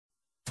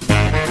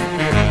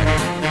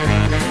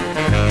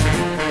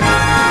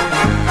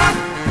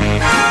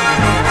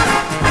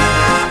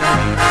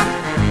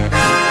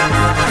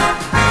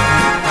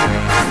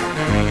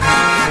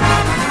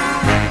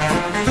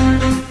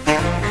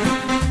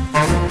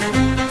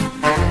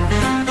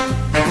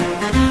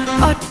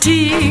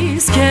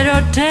A-Tisket,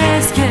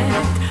 A-Tasket,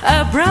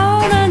 a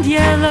brown and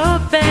yellow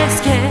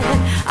basket.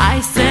 I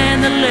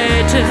sent a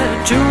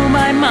letter to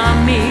my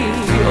mommy.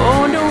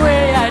 On the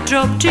way I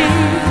dropped it,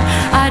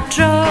 I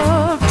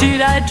dropped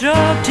it, I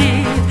dropped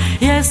it.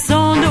 Yes,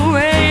 on the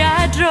way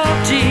I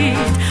dropped it.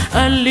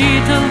 A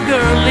little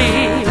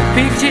girlie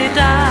picked it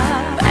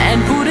up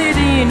and put it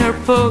in her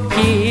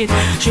pocket.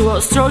 She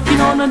was stroking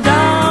on and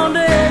down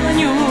the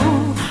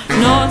avenue,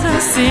 not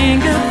a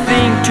single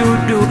thing to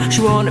do.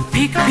 She wanna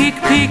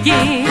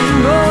picking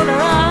all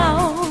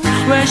around.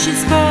 When she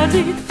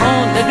spotted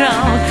on the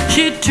ground,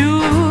 she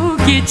took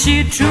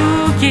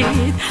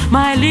it,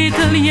 my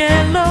little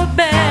yellow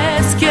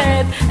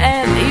basket.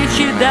 And if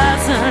she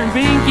doesn't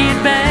bring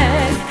it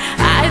back,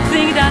 I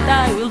think that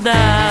I will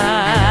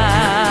die.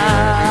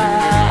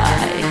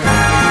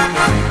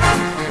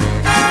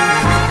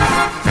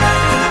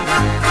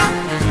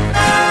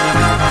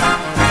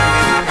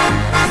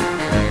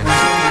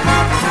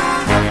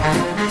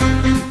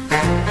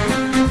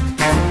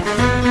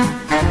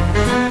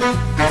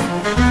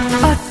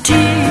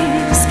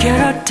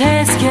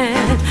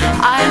 A-Tasket,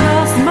 I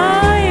lost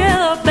my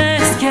yellow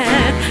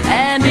basket.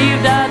 And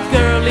if that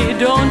girlie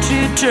don't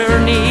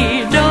return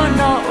it, don't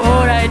know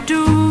what I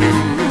do.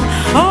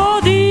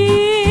 Oh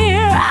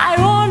dear, I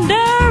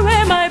wonder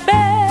where my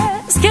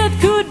basket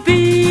could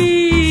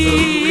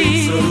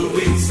be. So do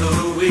we, so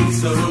do we,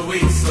 so do we,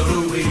 so do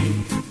we.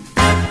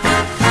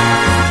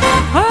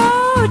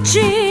 Oh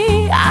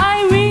gee,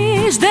 I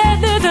wish that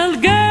little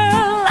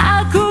girl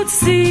I could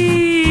see.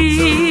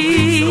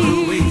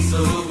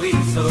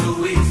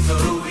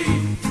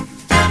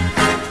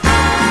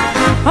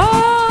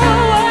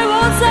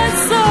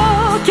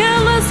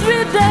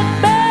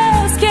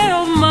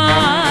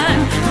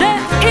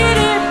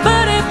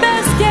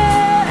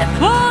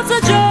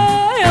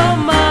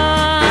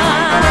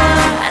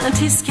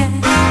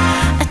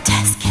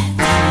 A-Tasket,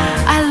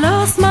 I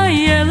lost my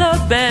yellow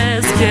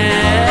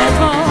basket.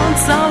 Won't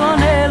someone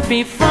help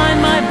me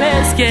find my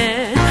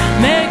basket?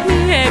 Make me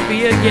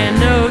happy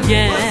again,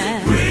 again.